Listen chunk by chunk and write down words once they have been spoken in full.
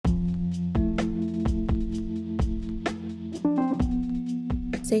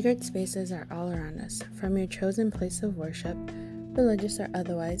Sacred spaces are all around us, from your chosen place of worship, religious or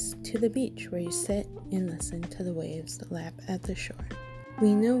otherwise, to the beach where you sit and listen to the waves lap at the shore.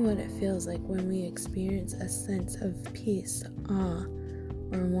 We know what it feels like when we experience a sense of peace, awe,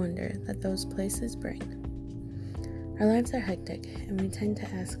 or wonder that those places bring. Our lives are hectic, and we tend to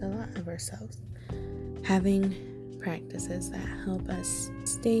ask a lot of ourselves. Having practices that help us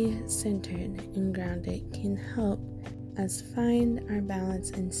stay centered and grounded can help us find our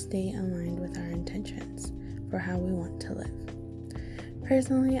balance and stay aligned with our intentions for how we want to live.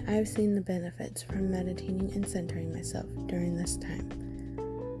 Personally, I've seen the benefits from meditating and centering myself during this time.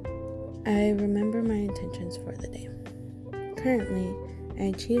 I remember my intentions for the day. Currently, I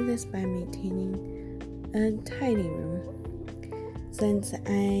achieve this by maintaining a tidy room. Since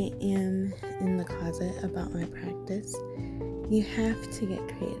I am in the closet about my practice, you have to get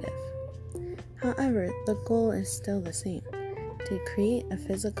creative. However, the goal is still the same, to create a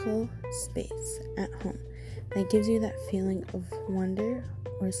physical space at home that gives you that feeling of wonder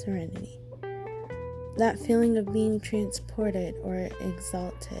or serenity. That feeling of being transported or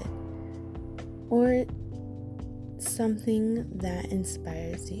exalted, or something that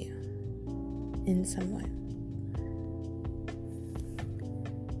inspires you in some way.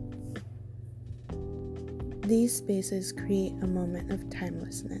 These spaces create a moment of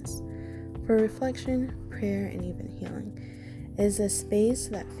timelessness for reflection, prayer, and even healing. It is a space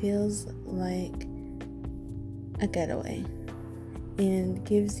that feels like a getaway and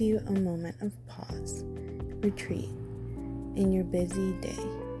gives you a moment of pause, retreat in your busy day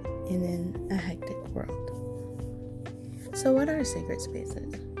and in a hectic world. So what are sacred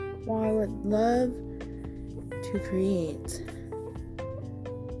spaces? While I would love to create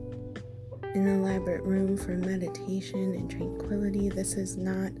an elaborate room for meditation and tranquility, this is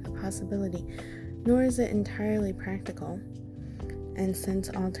not a possibility, nor is it entirely practical. And since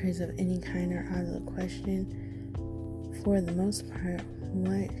altars of any kind are out of the question, for the most part,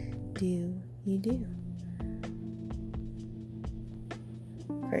 what do you do?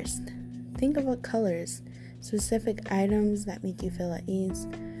 First, think of what colors, specific items that make you feel at ease.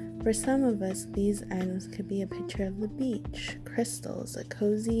 For some of us, these items could be a picture of the beach, crystals, a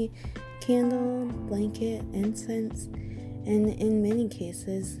cozy candle, blanket, incense, and in many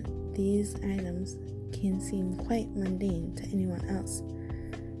cases, these items can seem quite mundane to anyone else.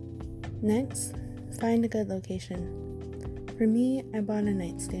 Next, find a good location. For me, I bought a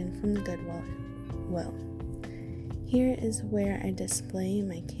nightstand from the Goodwill. Here is where I display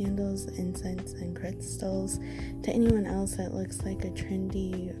my candles, incense, and crystals. To anyone else, that looks like a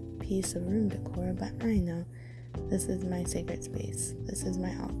trendy piece of room decor, but I know this is my sacred space. This is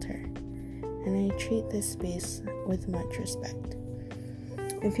my altar. And I treat this space with much respect.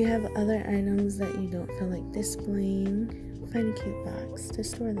 If you have other items that you don't feel like displaying, find a cute box to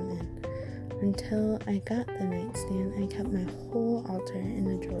store them in. Until I got the nightstand, I kept my whole altar in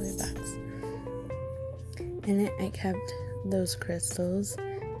a jewelry box. In it, I kept those crystals,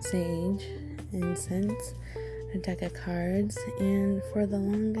 sage, incense, a deck of cards, and for the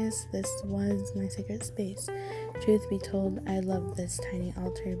longest, this was my sacred space. Truth be told, I loved this tiny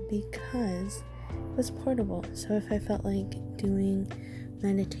altar because it was portable. So if I felt like doing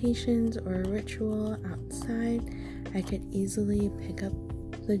meditations or a ritual outside, I could easily pick up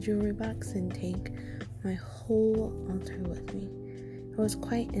the jewelry box and take my whole altar with me. It was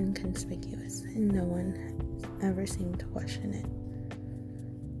quite inconspicuous, and no one ever seemed to question it.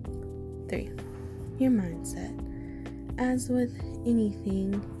 3. Your mindset. As with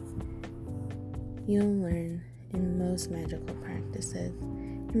anything you'll learn in most magical practices,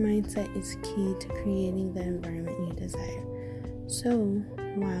 your mindset is key to creating the environment you desire. So,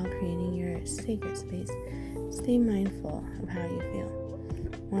 while creating your sacred space, stay mindful of how you feel.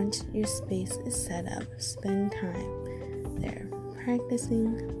 Once your space is set up, spend time there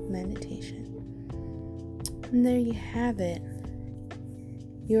practicing meditation. And there you have it.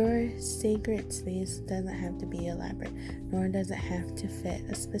 Your sacred space doesn't have to be elaborate, nor does it have to fit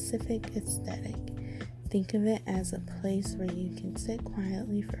a specific aesthetic. Think of it as a place where you can sit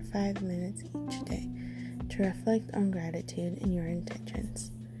quietly for 5 minutes each day to reflect on gratitude and your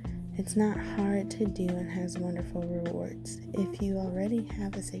intentions. It's not hard to do and has wonderful rewards. If you already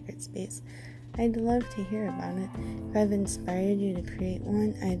have a sacred space, I'd love to hear about it. If I've inspired you to create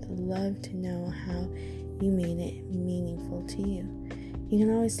one, I'd love to know how you made it meaningful to you. You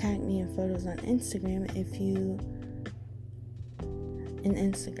can always tag me in photos on Instagram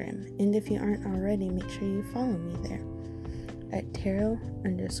and if you aren't already, make sure you follow me there at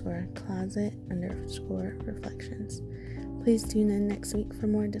tarot_closet_reflections. Please tune in next week for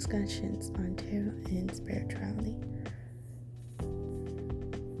more discussions on tarot and spirituality.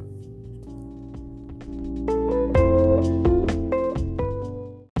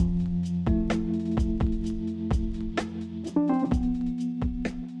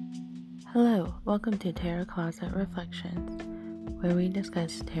 Hello, welcome to Tarot Closet Reflections, where we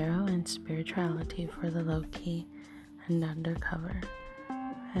discuss tarot and spirituality for the low-key and undercover.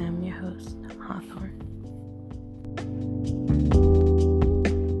 I am your host, Hawthorne.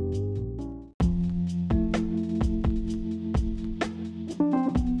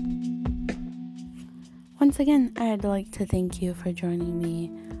 Once again, I'd like to thank you for joining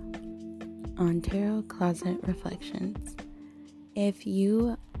me on Tarot Closet Reflections. If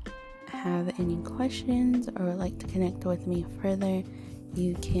you have any questions or would like to connect with me further,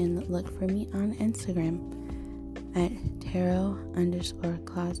 you can look for me on Instagram at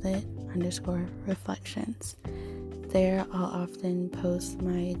tarot_closet_reflections. There I'll often post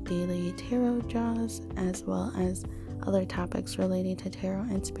my daily tarot draws as well as other topics relating to tarot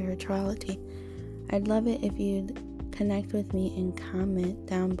and spirituality. I'd love it if you'd connect with me and comment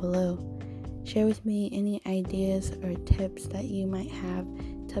down below. Share with me any ideas or tips that you might have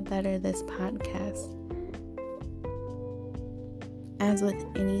to better this podcast. As with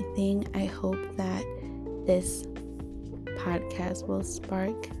anything, I hope that this podcast will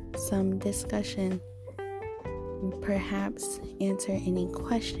spark some discussion, perhaps answer any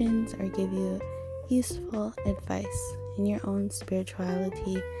questions or give you useful advice in your own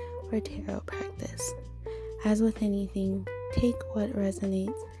spirituality or tarot practice. As with anything, take what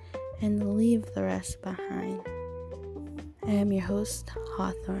resonates and leave the rest behind. I am your host,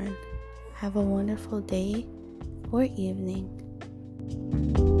 Hawthorne. Have a wonderful day or evening.